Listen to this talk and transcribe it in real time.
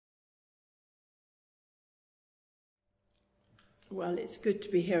Well, it's good to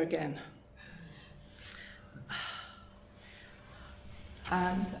be here again.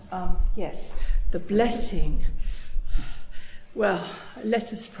 And yes, the blessing. Well,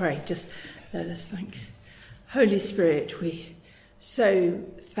 let us pray. Just let us thank. Holy Spirit, we so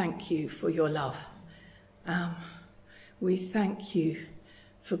thank you for your love. We thank you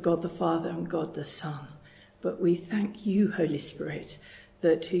for God the Father and God the Son. But we thank you, Holy Spirit,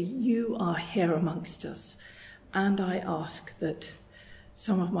 that you are here amongst us. And I ask that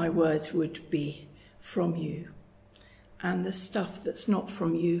some of my words would be from you. And the stuff that's not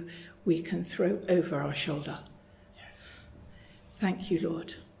from you, we can throw over our shoulder. Yes. Thank you,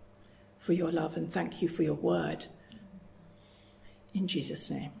 Lord, for your love, and thank you for your word. In Jesus'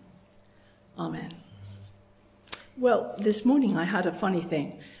 name, amen. Well, this morning I had a funny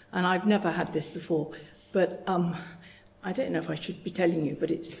thing, and I've never had this before, but I don't know if I should be telling you,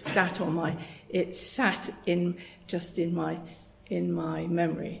 but it sat in my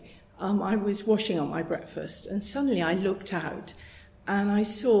memory. I was washing up my breakfast, and suddenly I looked out, and I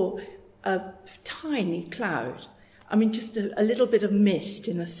saw a tiny cloud. I mean, just a little bit of mist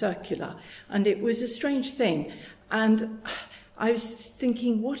in a circular, and it was a strange thing. And I was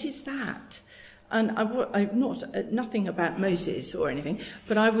thinking, what is that? And nothing about Moses or anything,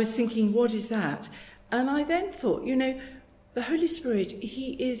 but I was thinking, what is that? And I then thought, the Holy Spirit,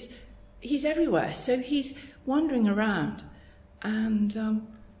 he's everywhere. So he's wandering around. And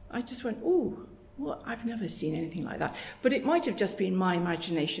I just went, oh, what? I've never seen anything like that. But it might have just been my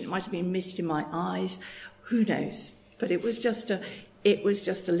imagination. It might have been mist in my eyes. Who knows? But it was just a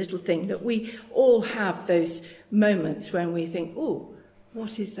little thing that we all have, those moments when we think, oh,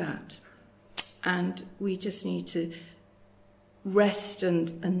 what is that? And we just need to rest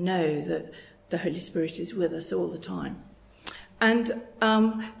and know that the Holy Spirit is with us all the time. And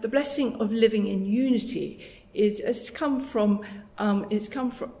the blessing of living in unity has come from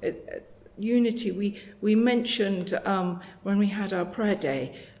unity. We mentioned when we had our prayer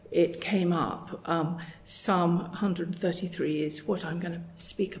day, it came up. Psalm 133 is what I'm going to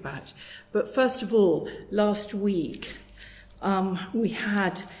speak about. But first of all, last week we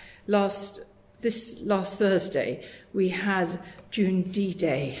had this last Thursday we had June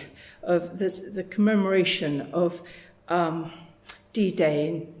D-Day, of the commemoration of D-Day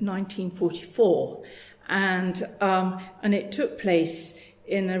in 1944, and it took place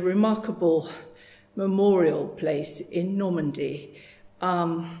in a remarkable memorial place in Normandy,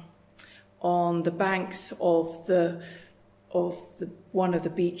 on the banks of one of the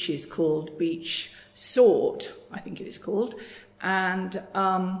beaches called Beach Sword, I think it is called, and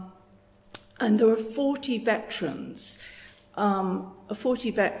there were 40 veterans.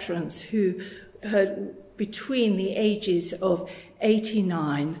 40 veterans who had between the ages of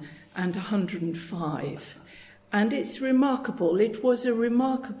 89 and 105. And it's remarkable. It was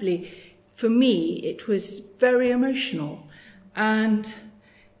for me, it was very emotional. And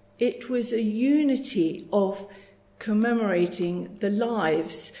it was a unity of commemorating the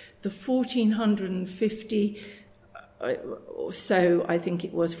lives, the 1,450 or so, I think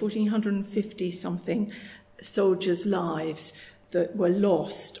it was 1,450 something soldiers' lives that were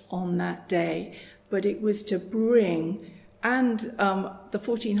lost on that day. But it was to bring, and the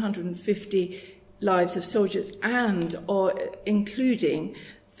 1,450 lives of soldiers, or including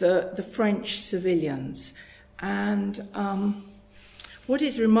the French civilians. And what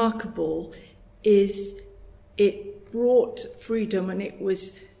is remarkable is it brought freedom, and it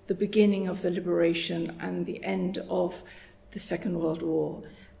was the beginning of the liberation and the end of the Second World War.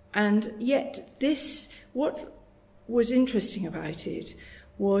 And yet what was interesting about it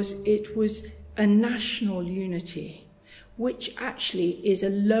was a national unity, which actually is a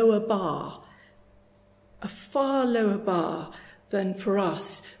far lower bar than for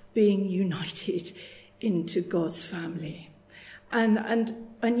us being united into God's family. And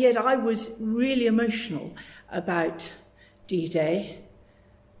yet I was really emotional about D-Day,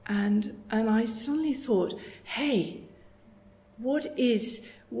 and I suddenly thought, hey, what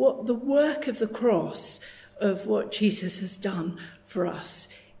the work of the cross, of what Jesus has done for us,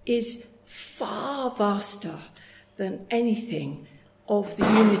 is far vaster than anything of the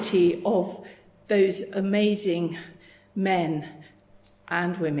unity of those amazing men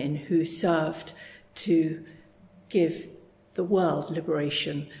and women who served to give the world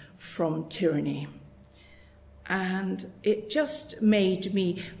liberation from tyranny. And it just made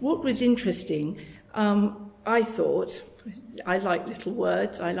me, what was interesting, I thought, I like little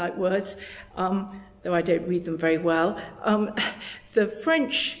words, I like words, though I don't read them very well. The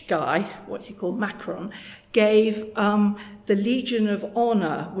French guy, what's he called, Macron, gave the Legion of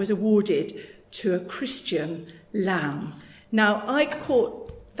Honor, was awarded to a Christian lamb Now, I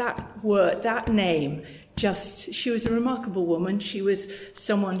caught that word, that name, she was a remarkable woman. She was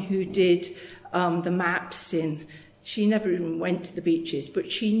someone who did the maps she never even went to the beaches,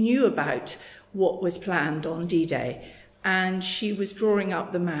 but she knew about what was planned on D-Day, and she was drawing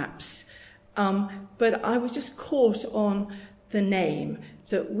up the maps. But I was just caught on the name,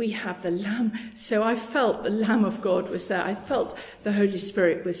 that we have the Lamb. So I felt the Lamb of God was there. I felt the Holy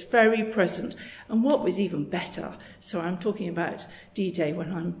Spirit was very present. And what was even better, so I'm talking about D-Day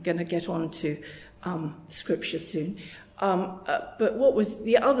when I'm going to get on to Scripture soon. But what was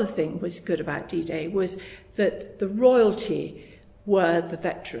the other thing was good about D-Day was that the royalty were the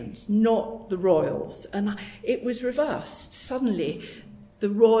veterans, not the royals. And it was reversed. Suddenly, the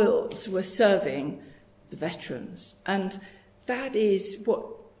royals were serving the veterans. And that is what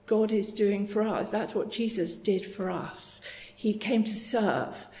God is doing for us. That's what Jesus did for us. He came to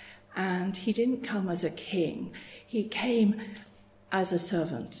serve, and he didn't come as a king. He came as a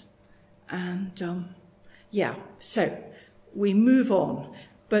servant. And so we move on.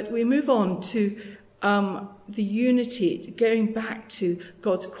 But we move on to the unity, going back to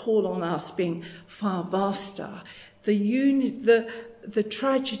God's call on us being far vaster. The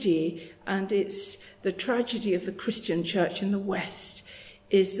tragedy, and it's the tragedy of the Christian church in the West,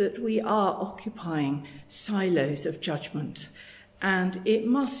 is that we are occupying silos of judgment. And it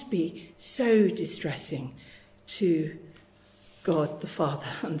must be so distressing to God the Father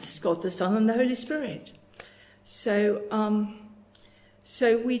and God the Son and the Holy Spirit. So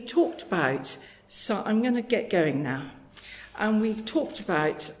we talked about, I'm going to get going now, and we talked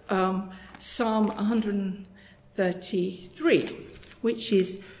about Psalm 133, which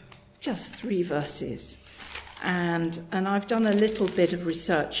is just 3 verses. And I've done a little bit of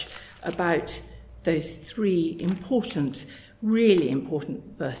research about those 3 important, really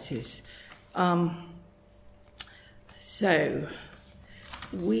important verses. So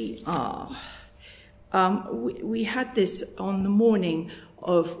we are... we had this on the morning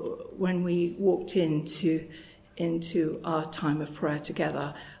of when we walked into our time of prayer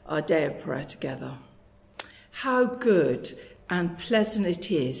together, our day of prayer together. How good and pleasant it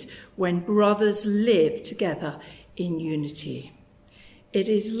is when brothers live together in unity. It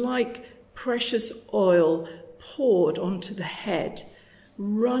is like precious oil poured onto the head,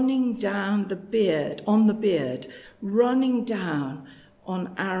 running down the beard, running down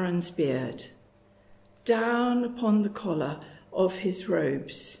on Aaron's beard, down upon the collar of his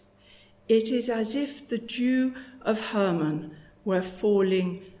robes. It is as if the dew of Hermon were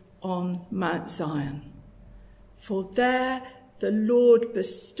falling on Mount Zion. For there the Lord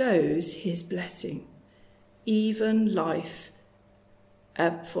bestows his blessing, even life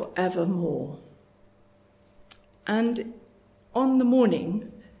forevermore. And on the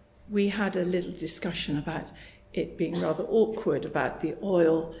morning, we had a little discussion about it being rather awkward about the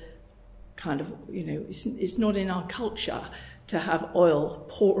oil kind of, it's not in our culture to have oil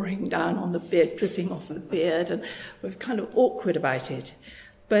pouring down on the beard, dripping off the beard, and we're kind of awkward about it.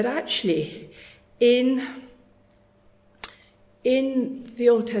 But actually, in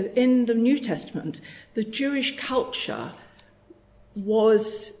the New Testament, the Jewish culture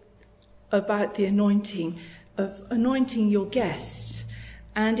was about the anointing your guests,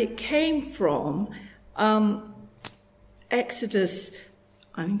 and it came from Exodus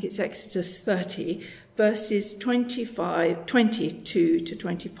 30, verses 22 to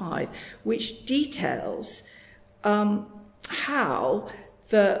 25, which details what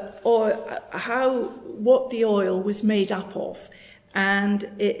the oil was made up of. And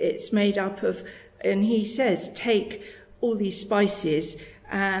it's made up of, and he says, take all these spices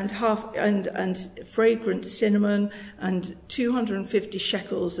and fragrant cinnamon and 250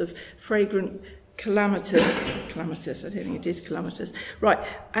 shekels of fragrant calamitous, I don't think it is calamitous, right,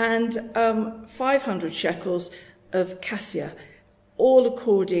 and 500 shekels of cassia, all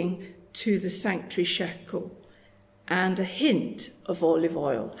according to the sanctuary shekel, and a hint of olive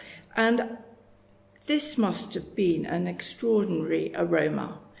oil. And this must have been an extraordinary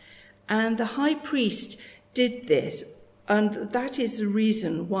aroma. And the high priest did this, and that is the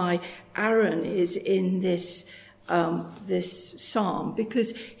reason why Aaron is in this psalm,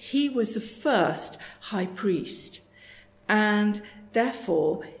 because he was the first high priest, and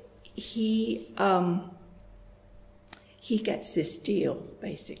therefore he gets this deal,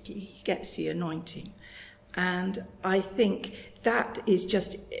 basically. He gets the anointing. And I think that is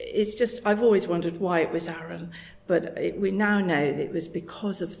I've always wondered why it was Aaron, but we now know that it was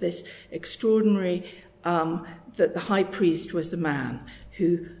because of this extraordinary, that the high priest was the man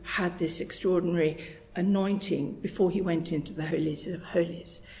who had this extraordinary anointing before he went into the holies of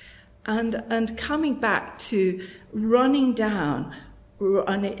holies. And coming back to running down,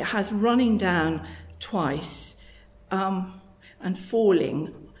 and it has running down twice, and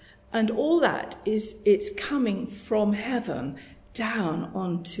falling, and all that it's coming from heaven down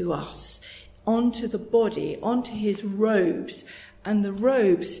onto us, onto the body, onto his robes, and the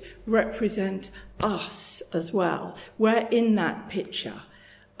robes represent us as well. We're in that picture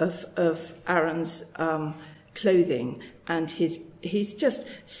of Aaron's clothing, and he's just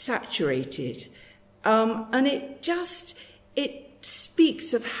saturated, and it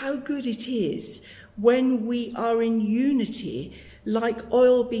speaks of how good it is when we are in unity, like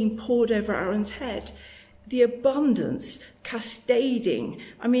oil being poured over Aaron's head, the abundance cascading.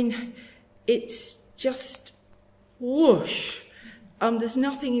 I mean, it's just whoosh. There's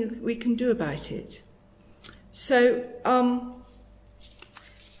nothing we can do about it. So,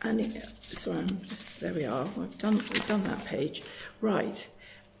 there we are. We've done that page, right?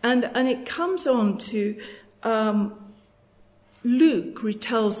 And it comes on to Luke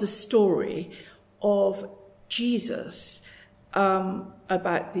retells the story of Jesus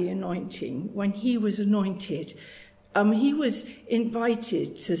about the anointing. When he was anointed, he was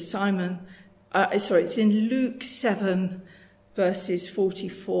invited to Simon. It's in Luke 7, verses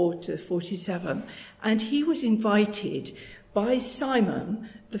 44 to 47, and he was invited by Simon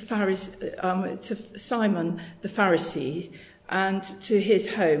the Pharisee, and to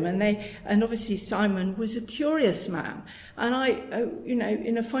his home, and obviously Simon was a curious man, and I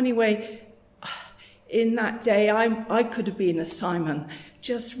in a funny way, in that day I could have been a Simon,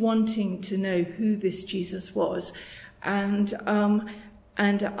 just wanting to know who this Jesus was, and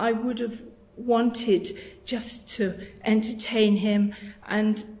I would have wanted just to entertain him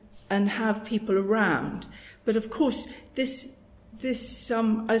and have people around, but of course this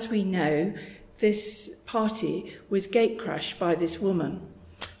as we know, this party was gatecrashed by this woman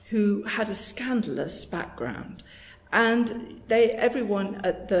who had a scandalous background, and everyone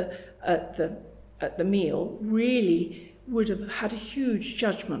at the meal really would have had a huge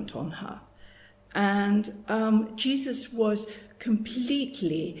judgment on her, and Jesus was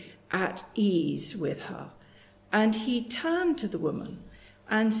completely at ease with her, and he turned to the woman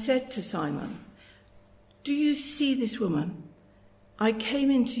and said to Simon, "Do you see this woman? I came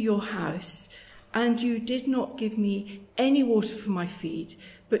into your house, and you did not give me any water for my feet,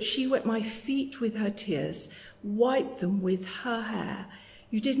 but she wet my feet with her tears, wiped them with her hair.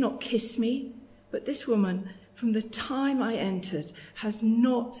 You did not kiss me, but this woman, from the time I entered, has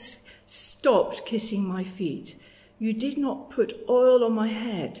not stopped kissing my feet. You did not put oil on my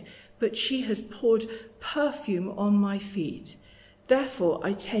head, but she has poured perfume on my feet. Therefore,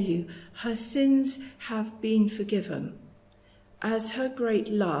 I tell you, her sins have been forgiven, as her great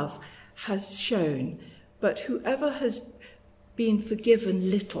love has shown. But whoever has been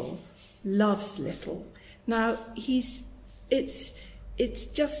forgiven little loves little." Now, it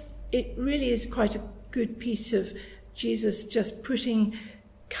really is quite a good piece of Jesus just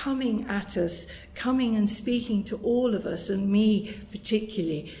coming at us, coming and speaking to all of us, and me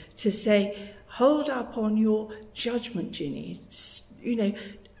particularly, to say, hold up on your judgment, Ginny.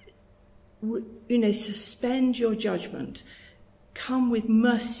 Suspend your judgment. Come with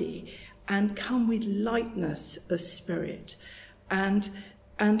mercy, and come with lightness of spirit, and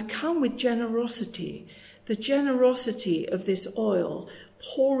come with generosity. The generosity of this oil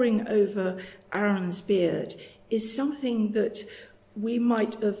pouring over Aaron's beard is something that we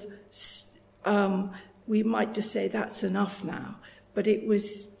might just say that's enough now, but it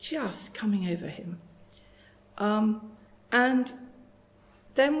was just coming over him. And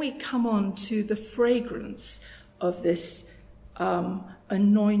then we come on to the fragrance of this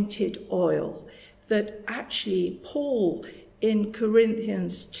anointed oil that actually Paul in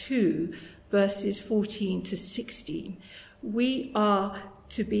Corinthians 2, verses 14 to 16, we are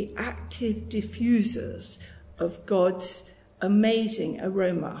to be active diffusers of God's amazing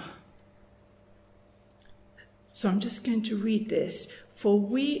aroma. So I'm just going to read this. "For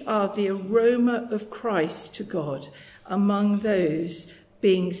we are the aroma of Christ to God among those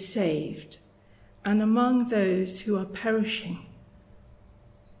being saved and among those who are perishing.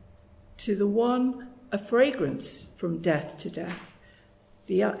 To the one, a fragrance from death to death,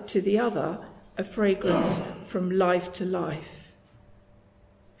 to the other, a fragrance from life to life.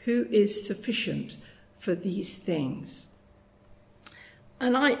 Who is sufficient for these things?"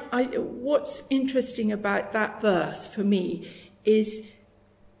 And what's interesting about that verse for me is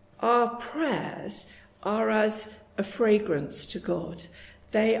our prayers are as a fragrance to God.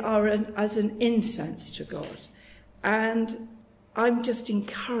 They are as an incense to God. And I'm just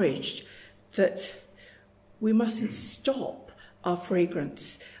encouraged that we mustn't stop our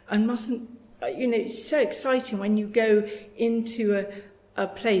fragrance. and mustn't, it's so exciting when you go into a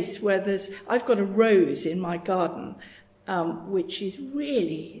place where I've got a rose in my garden, which is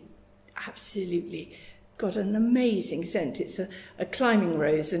really absolutely got an amazing scent. It's a climbing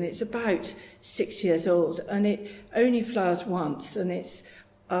rose, and it's about 6 years old, and it only flowers once, and it's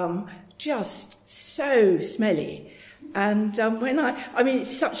just so smelly. And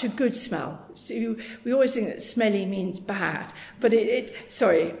it's such a good smell. So we always think that smelly means bad, but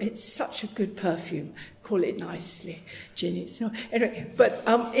it's such a good perfume. Call it nicely, Ginny. It's not anyway. But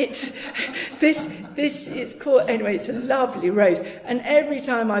this is called anyway. It's a lovely rose, and every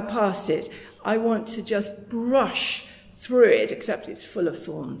time I pass it, I want to just brush through it, except it's full of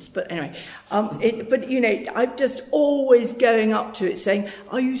thorns. But anyway, I'm just always going up to it, saying,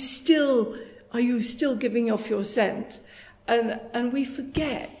 "Are you still giving off your scent?" And we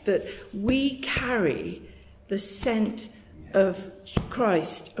forget that we carry the scent of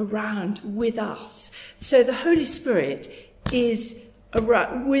Christ around with us. So the Holy Spirit is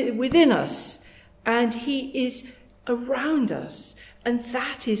within us, and he is around us, and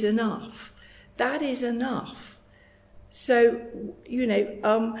that is enough. That is enough. So,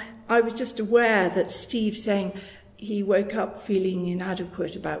 I was just aware that Steve saying he woke up feeling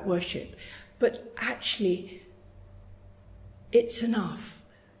inadequate about worship, but actually, it's enough.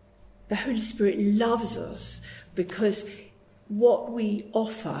 The Holy Spirit loves us because what we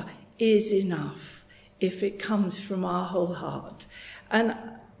offer is enough if it comes from our whole heart. And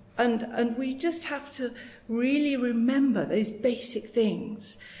we just have to really remember those basic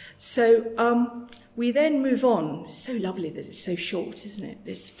things. So we then move on. It's so lovely that it's so short, isn't it?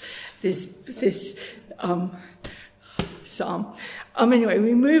 This psalm. Anyway,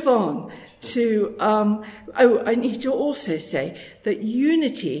 we move on to. I need to also say that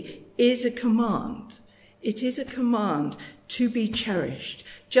unity is a command. It is a command to be cherished,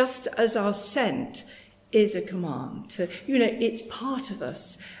 just as our scent is a command. It's part of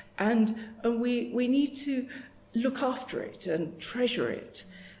us, and we need to look after it and treasure it.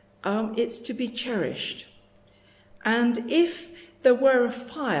 It's to be cherished. And if there were a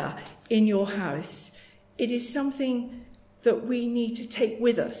fire in your house, it is something that we need to take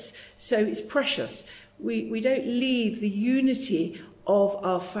with us. So it's precious. We don't leave the unity of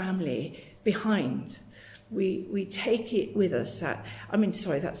our family behind. We take it with us.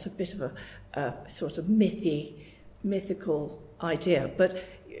 That's a bit of a sort of mythical idea, but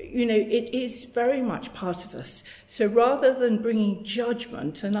it is very much part of us. So rather than bringing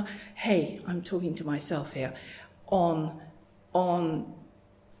judgment, and I'm talking to myself here, on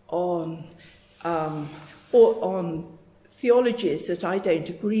theologies that I don't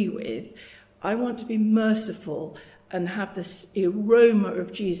agree with, I want to be merciful and have this aroma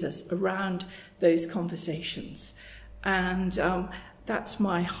of Jesus around those conversations. And that's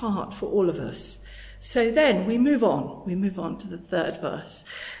my heart for all of us. So then we move on. We move on to the third verse,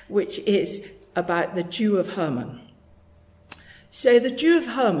 which is about the Dew of Hermon. So the Dew of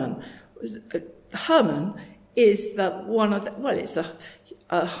Hermon is it's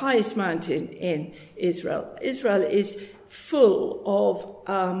the highest mountain in Israel. Israel is full of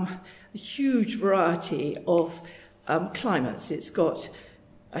a huge variety of climates. It's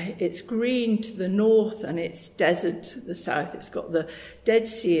green to the north and it's desert to the south. It's got the Dead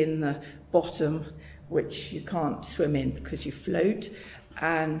Sea in the bottom, which you can't swim in because you float,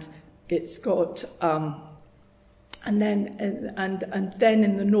 and it's got and then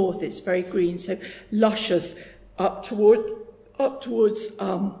in the north it's very green, so luscious up towards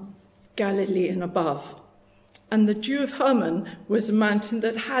Galilee and above. And the Dew of Hermon was a mountain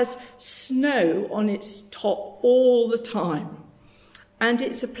that has snow on its top all the time. And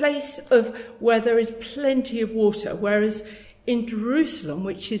it's a place where there is plenty of water, whereas in Jerusalem,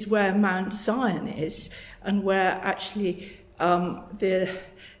 which is where Mount Zion is, and where actually the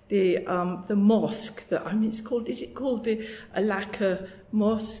mosque is it called the Al-Aqsa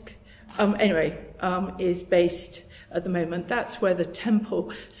Mosque? Is based at the moment. That's where the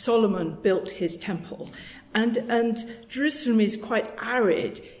temple, Solomon built his temple. And Jerusalem is quite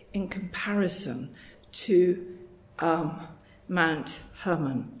arid in comparison to Mount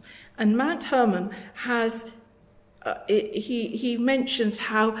Hermon. And Mount Hermon has, he mentions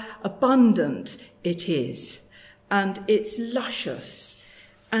how abundant it is, and it's luscious.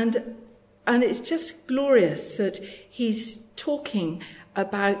 And it's just glorious that he's talking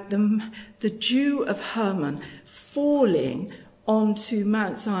about the Dew of Hermon falling onto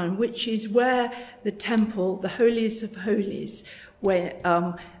Mount Zion, which is where the temple, the holiest of holies, where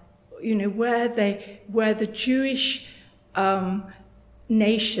the Jewish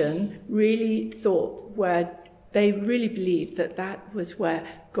nation really thought where they really believed that that was where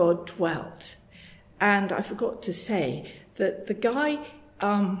God dwelt. And I forgot to say that the guy,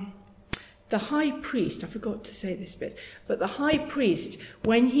 the high priest, I forgot to say this bit, but the high priest,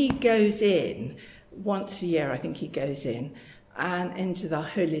 when he goes in, once a year I think he goes in, and into the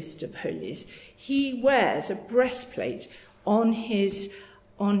holiest of holies, he wears a breastplate on his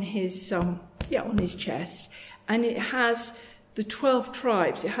chest, and it has the 12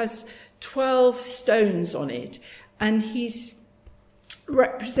 tribes. It has 12 stones on it, and he's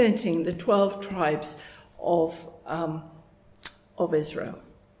representing the 12 tribes of Israel.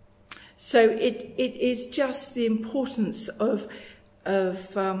 So it is just the importance of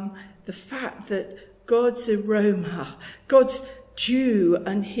the fact that God's aroma, God's dew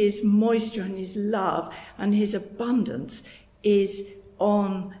and his moisture and his love and his abundance is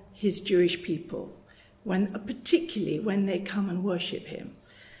on his Jewish people, particularly when they come and worship him.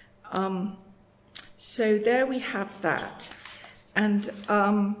 So there we have that. And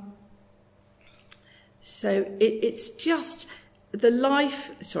so it's just the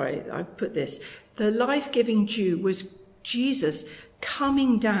life-giving dew was Jesus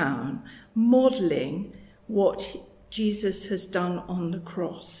coming down, modelling what Jesus has done on the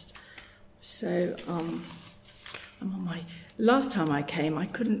cross. So I'm on my last time I came,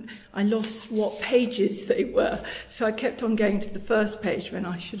 I lost what pages they were, so I kept on going to the first page when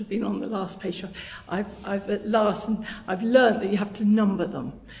I should have been on the last page. I've learned that you have to number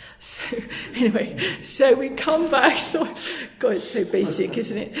them. So anyway, so we come back. So God, it's so basic,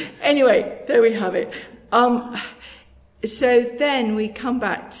 isn't it? Anyway, there we have it. So then we come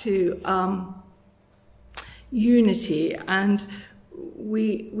back to unity, and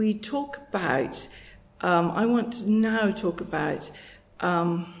we talk about. I want to now talk about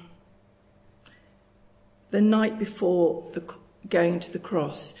the night before going to the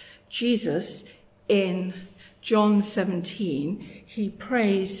cross. Jesus, in John 17, he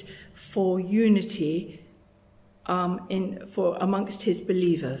prays for unity amongst his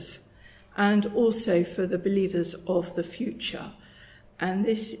believers, and also for the believers of the future. And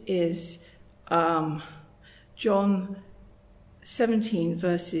this is John 17,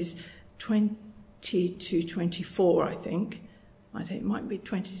 verses 20 to 24, I think. It might be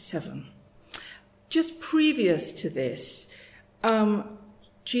 27. Just previous to this,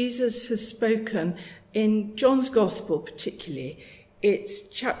 Jesus has spoken in John's Gospel particularly. It's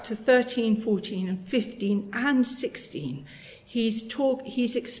chapter 13, 14 and 15 and 16.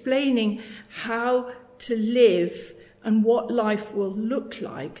 He's explaining how to live and what life will look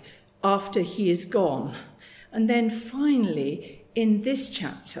like after he is gone. And then finally, in this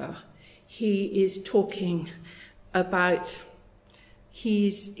chapter, he is talking about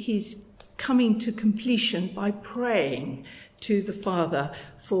he's coming to completion by praying to the Father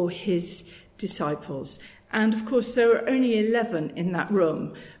for his disciples. And of course, there were only 11 in that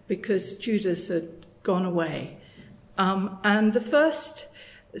room because Judas had gone away. And the first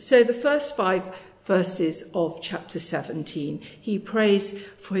 5 verses of chapter 17, he prays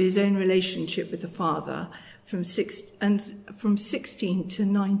for his own relationship with the Father. From 16 to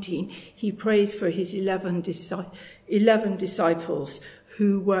 19, he prays for his 11 disciples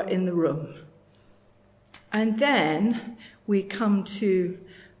who were in the room. And then we come to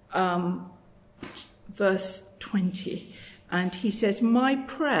verse 20, and he says, "My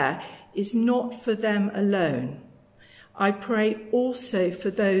prayer is not for them alone. I pray also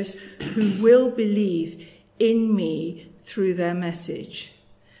for those who will believe in me through their message,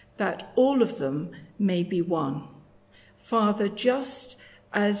 that all of them may be one. Father, just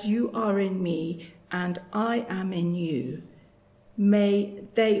as you are in me and I am in you, may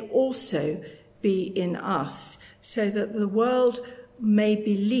they also be in us, so that the world may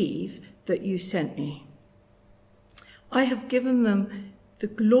believe that you sent me. I have given them the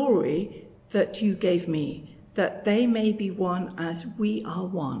glory that you gave me, that they may be one as we are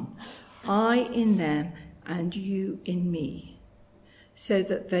one, I in them and you in me, so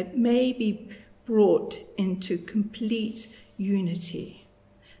that they may be brought into complete unity,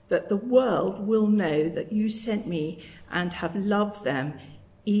 that the world will know that you sent me and have loved them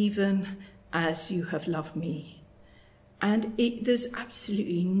even as you have loved me." And there's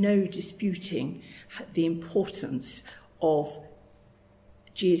absolutely no disputing the importance of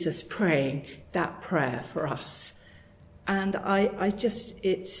Jesus praying that prayer for us. And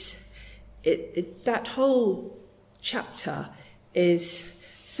that whole chapter is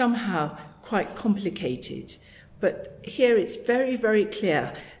somehow quite complicated, but here it's very, very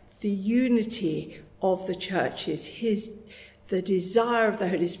clear. The unity of the church is the desire of the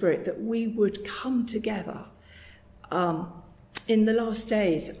Holy Spirit that we would come together in the last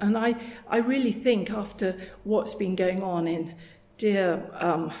days. And I really think after what's been going on in dear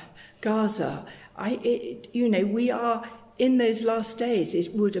Gaza, we are in those last days,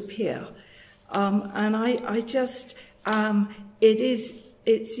 it would appear. And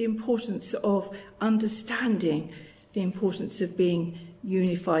it's the importance of understanding the importance of being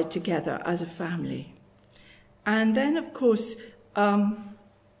unified together as a family. And then, of course,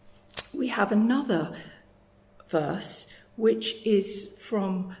 we have another verse, which is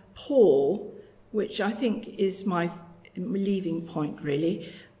from Paul, which I think is my leaving point,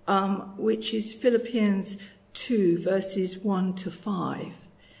 really, which is Philippians 2, verses 1 to 5.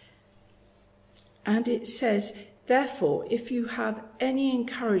 And it says, "Therefore, if you have any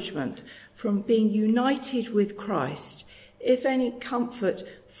encouragement from being united with Christ, if any comfort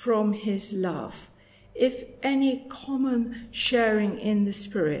from his love, if any common sharing in the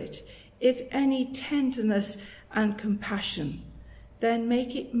Spirit, if any tenderness and compassion, then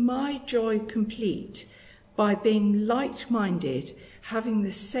make it my joy complete by being like-minded, having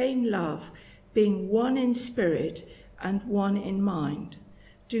the same love, being one in spirit and one in mind.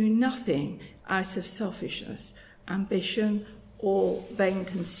 Do nothing out of selfishness, ambition, or vain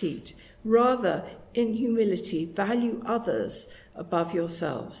conceit. Rather, in humility, value others above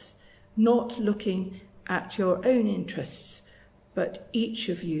yourselves, not looking at your own interests, but each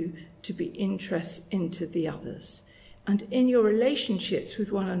of you to be interested into the others. And in your relationships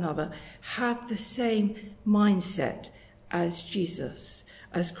with one another, have the same mindset as Jesus,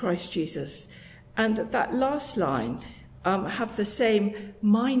 as Christ Jesus." And that last line, have the same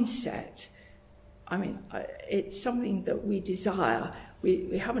mindset. I mean, it's something that we desire.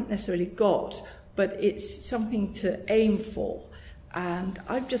 We haven't necessarily got, but it's something to aim for. And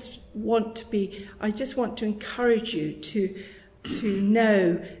I just want to encourage you to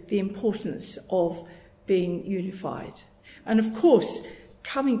know the importance of being unified. And of course,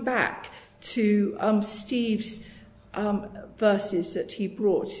 coming back to Steve's verses that he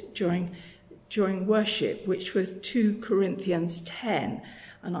brought during worship, which was 2 Corinthians 10,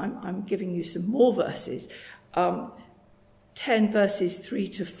 and I'm giving you some more verses, 10 verses 3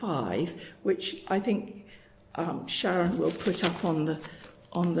 to 5, which I think Sharon will put up on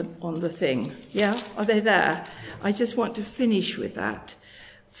the thing. Yeah, are they there? I just want to finish with that,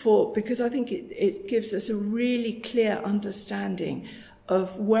 because I think it gives us a really clear understanding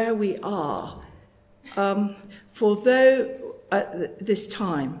of where we are. For though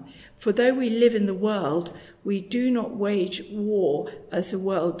we live in the world, we do not wage war as the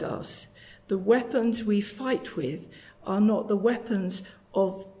world does. The weapons we fight with are not the weapons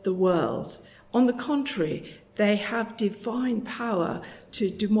of the world. On the contrary, they have divine power to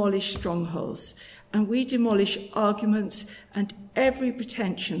demolish strongholds, and we demolish arguments and every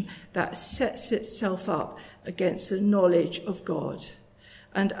pretension that sets itself up against the knowledge of God.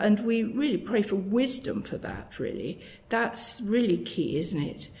 And we really pray for wisdom for that, really. That's really key, isn't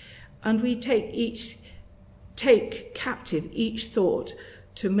it? And we take captive each thought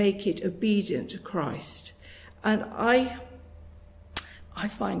to make it obedient to Christ. And I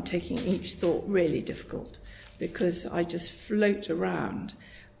find taking each thought really difficult, because I just float around.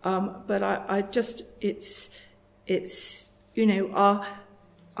 But I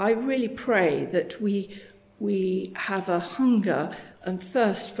really pray that we have a hunger and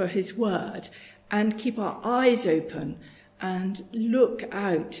thirst for his word, and keep our eyes open and look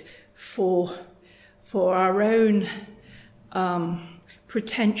out for our own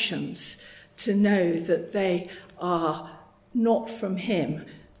pretensions, to know that they are not from him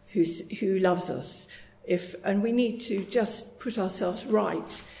who loves us. And we need to just put ourselves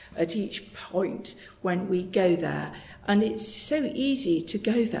right at each point when we go there. And it's so easy to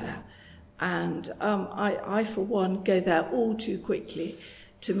go there. And I, for one, go there all too quickly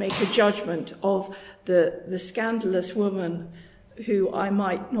to make a judgment of the scandalous woman who I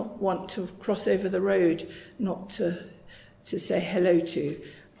might not want to cross over the road, not to say hello to,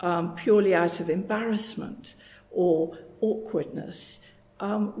 purely out of embarrassment or awkwardness.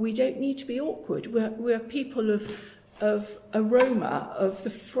 We don't need to be awkward. We're people of aroma, of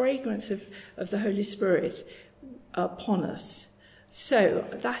the fragrance of the Holy Spirit upon us. So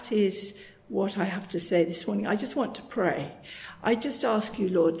that is what I have to say this morning. I just want to pray. I just ask you,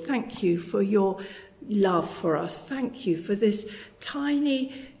 Lord, thank you for your love for us. Thank you for this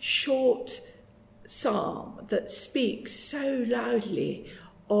tiny, short psalm that speaks so loudly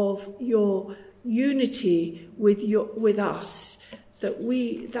of your unity with us,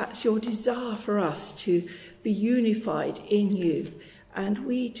 that's your desire for us to be unified in you. And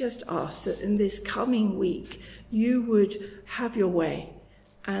we just ask that in this coming week, you would have your way,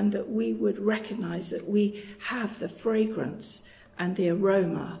 and that we would recognize that we have the fragrance and the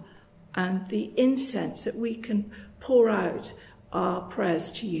aroma and the incense that we can pour out our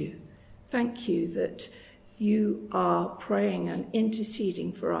prayers to you. Thank you that you are praying and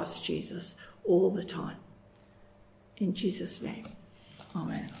interceding for us, Jesus, all the time. In Jesus' name,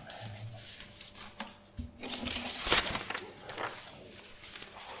 amen.